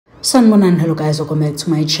Sanmonan, hello guys, welcome back to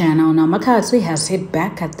my channel. Now Makhadzi has hit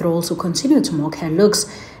back at trolls who continue to mock her looks.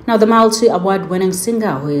 Now the multi-award-winning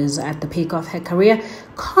singer, who is at the peak of her career,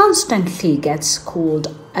 constantly gets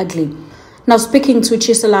called ugly. Now speaking to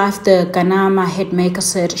Chisa Life, the Ganama hitmaker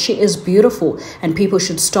said she is beautiful and people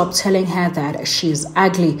should stop telling her that she's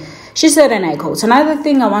ugly. She said, and I quote, "Another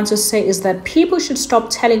thing I want to say is that people should stop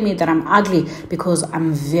telling me that I'm ugly because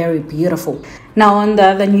I'm very beautiful." Now, on the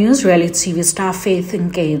other news, reality TV star Faith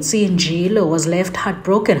Nketsi in jail was left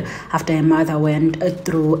heartbroken after her mother went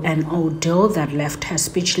through an ordeal that left her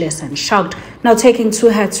speechless and shocked. Now, taking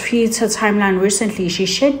to her Twitter timeline recently, she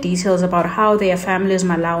shared details about how their family's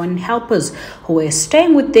Malawian helpers who were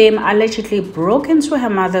staying with them allegedly broke into her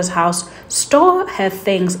mother's house, stole her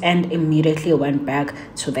things, and immediately went back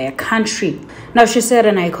to their country. Now, she said,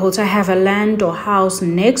 and I quote, "I have a land or house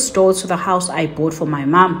next door to the house I bought for my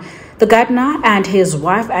mom. The gardener and his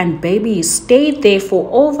wife and baby stayed there for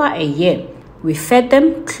over a year. We fed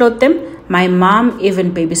them, clothed them. My mom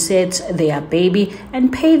even babysat their baby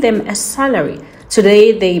and paid them a salary.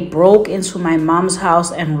 Today, they broke into my mom's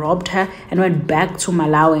house and robbed her and went back to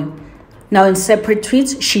Malawi." Now, in separate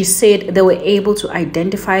tweets, she said they were able to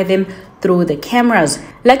identify them through the cameras.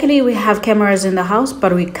 "Luckily, we have cameras in the house,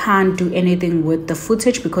 but we can't do anything with the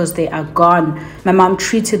footage because they are gone. My mom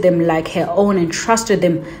treated them like her own and trusted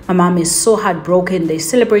them. My mom is so heartbroken. They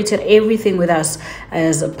celebrated everything with us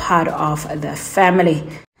as a part of the family."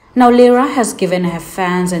 Now, Lira has given her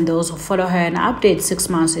fans and those who follow her an update 6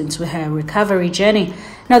 months into her recovery journey.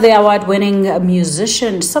 Now, the award-winning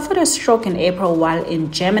musician suffered a stroke in April while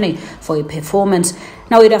in Germany for a performance.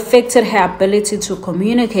 Now, it affected her ability to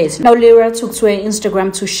communicate. Now, Lira took to her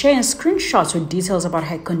Instagram to share screenshots with details about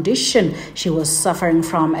her condition she was suffering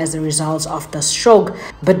from as a result of the stroke.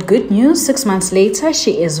 But good news, 6 months later,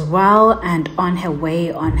 she is well and on her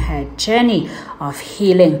way on her journey of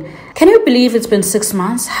healing. Can you believe it's been 6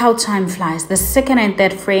 months? How time flies. The second and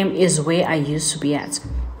third frame is where I used to be at.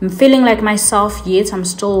 I'm feeling like myself, yet I'm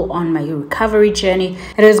still on my recovery journey.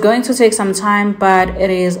 It is going to take some time, but it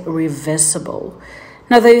is reversible.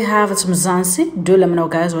 Now, there you have it, Mzansi. Do let me know,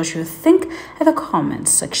 guys, what you think in the comment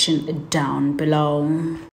section down below.